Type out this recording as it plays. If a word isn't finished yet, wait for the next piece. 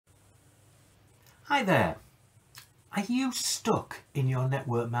Hi there. Are you stuck in your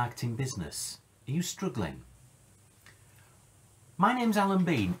network marketing business? Are you struggling? My name's Alan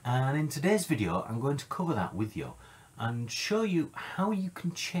Bean, and in today's video I'm going to cover that with you and show you how you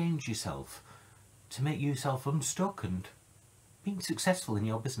can change yourself to make yourself unstuck and being successful in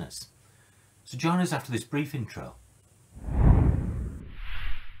your business. So join us after this brief intro.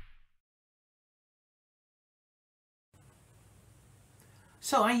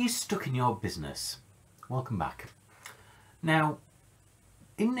 So are you stuck in your business? Welcome back. Now,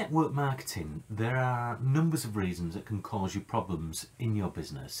 in network marketing, there are numbers of reasons that can cause you problems in your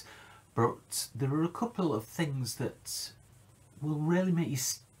business, but there are a couple of things that will really make you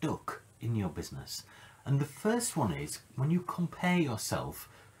stuck in your business. And the first one is when you compare yourself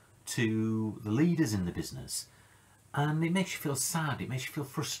to the leaders in the business, and it makes you feel sad, it makes you feel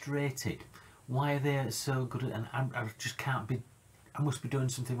frustrated. Why are they so good at, and I just can't be, I must be doing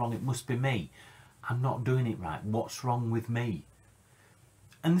something wrong, it must be me. I'm not doing it right, what's wrong with me?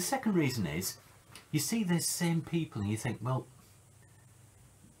 And the second reason is, you see these same people and you think, well,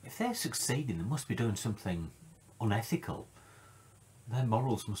 if they're succeeding, they must be doing something unethical. Their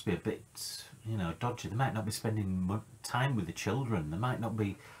morals must be a bit, dodgy. They might not be spending time with the children. They might not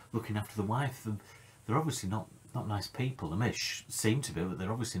be looking after the wife. They're obviously not nice people. They may seem to be, but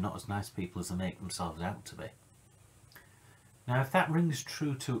they're obviously not as nice people as they make themselves out to be. Now, if that rings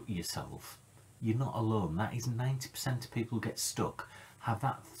true to yourself, you're not alone. That is 90% of people who get stuck have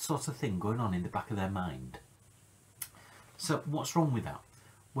that sort of thing going on in the back of their mind. So what's wrong with that?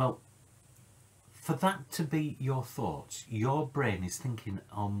 Well, for that to be your thoughts, your brain is thinking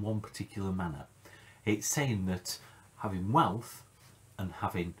on one particular manner. It's saying that having wealth and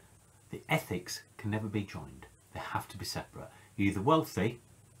having the ethics can never be joined. They have to be separate. You're either wealthy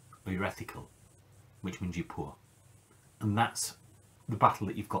or you're ethical, which means you're poor. And that's the battle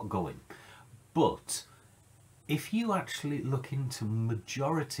that you've got going. But if you actually look into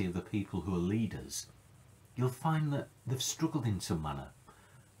majority of the people who are leaders, you'll find that they've struggled in some manner.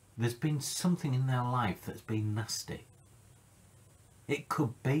 There's been something in their life that's been nasty. It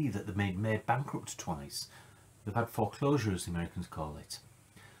could be that they've been made bankrupt twice. They've had foreclosure, as the Americans call it.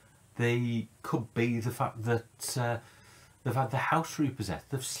 They could be the fact that they've had their house repossessed.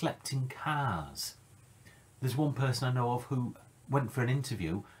 They've slept in cars. There's one person I know of who went for an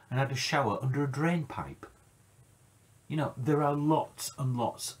interview and had a shower under a drain pipe. You know, there are lots and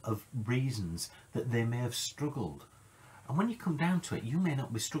lots of reasons that they may have struggled. And when you come down to it, you may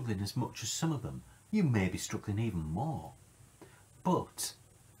not be struggling as much as some of them. You may be struggling even more. But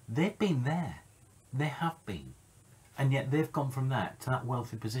they've been there. They have been. And yet they've gone from that to that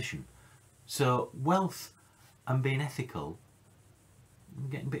wealthy position. So wealth and being ethical,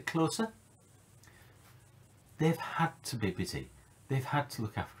 getting a bit closer. They've had to be busy. They've had to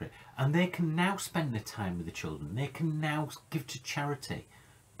look after it. And they can now spend their time with the children. They can now give to charity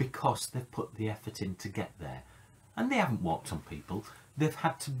because they've put the effort in to get there. And they haven't walked on people. They've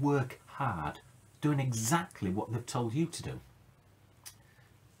had to work hard, doing exactly what they've told you to do.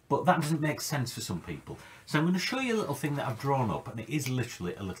 But that doesn't make sense for some people. So I'm going to show you a little thing that I've drawn up, and it is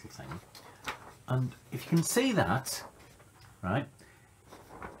literally a little thing. And if you can see that, right,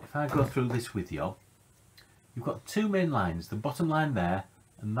 if I go through this with you, you've got two main lines, the bottom line there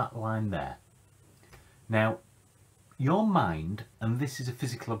and that line there. Now, your mind, and this is a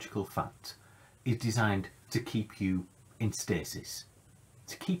physiological fact, is designed to keep you in stasis,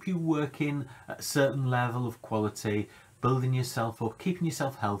 to keep you working at a certain level of quality, building yourself up, keeping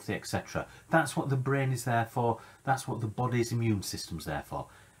yourself healthy, etc. That's what the brain is there for. That's what the body's immune system's there for.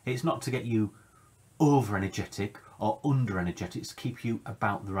 It's not to get you over energetic or under energetic, it's to keep you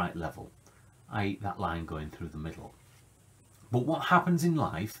about the right level, i.e. that line going through the middle. But what happens in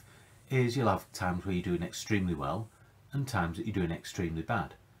life is you'll have times where you're doing extremely well and times that you're doing extremely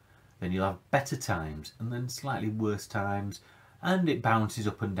bad. Then you'll have better times and then slightly worse times, and it bounces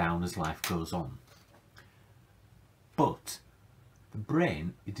up and down as life goes on. But the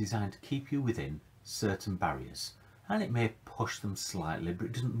brain is designed to keep you within certain barriers, and it may push them slightly, but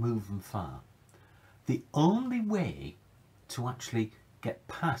it doesn't move them far. The only way to actually get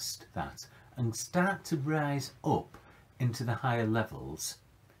past that and start to rise up into the higher levels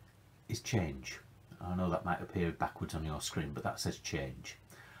is change. I know that might appear backwards on your screen, but that says change.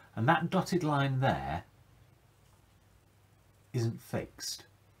 And that dotted line there isn't fixed.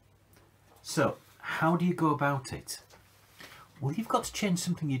 So how do you go about it? Well, you've got to change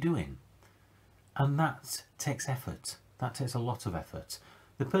something you're doing, and that takes effort. That takes a lot of effort.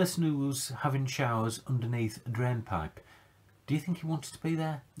 The person who was having showers underneath a drain pipe, do you think he wanted to be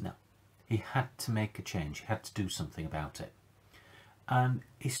there? No. He had to make a change. He had to do something about it. And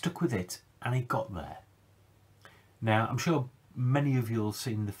he stuck with it and he got there. Now, I'm sure many of you will have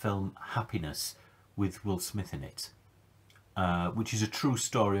seen the film Happiness with Will Smith in it, which is a true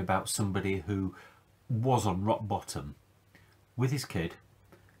story about somebody who was on rock bottom with his kid,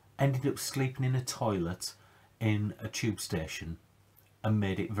 ended up sleeping in a toilet in a tube station and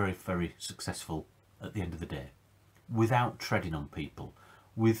made it very, very successful at the end of the day, without treading on people,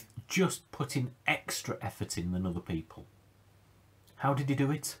 with just putting extra effort in than other people. How did he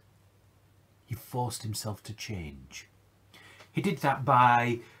do it? He forced himself to change. He did that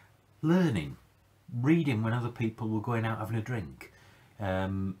by learning, reading when other people were going out having a drink,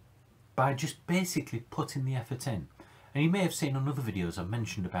 by just basically putting the effort in. And you may have seen on other videos I've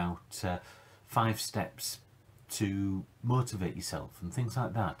mentioned about 5 steps to motivate yourself and things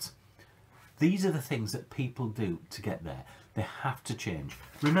like that. These are the things that people do to get there. They have to change.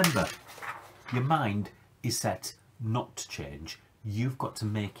 Remember, your mind is set not to change. You've got to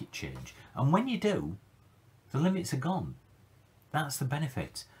make it change. And when you do, the limits are gone. That's the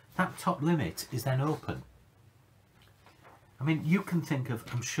benefit. That top limit is then open. I mean, you can think of,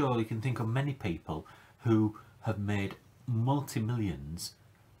 I'm sure you can think of many people who have made multi-millions,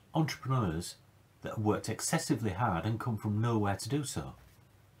 entrepreneurs that have worked excessively hard and come from nowhere to do so.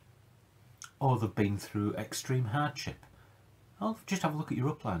 Or they've been through extreme hardship. Oh, just have a look at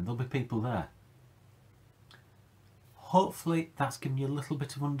your upline, there'll be people there. Hopefully that's given you a little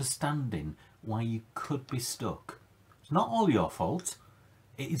bit of understanding why you could be stuck. It's not all your fault.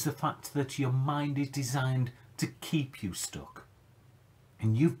 It is the fact that your mind is designed to keep you stuck.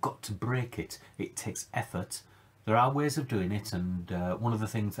 And you've got to break it. It takes effort. There are ways of doing it, and one of the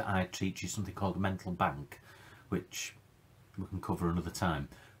things that I teach is something called the mental bank, which we can cover another time.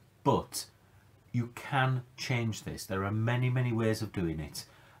 But you can change this. There are many, many ways of doing it.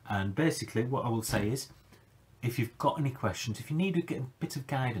 And basically what I will say is, if you've got any questions, if you need to get a bit of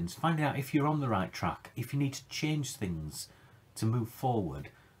guidance, find out if you're on the right track, if you need to change things to move forward,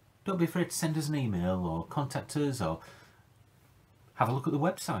 don't be afraid to send us an email or contact us, or have a look at the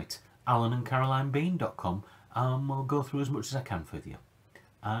website, alanandcarolinebean.com, and we'll go through as much as I can with you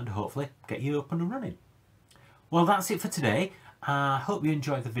and hopefully get you up and running. Well, that's it for today. I hope you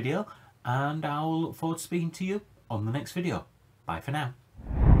enjoyed the video, and I'll look forward to speaking to you on the next video. Bye for now.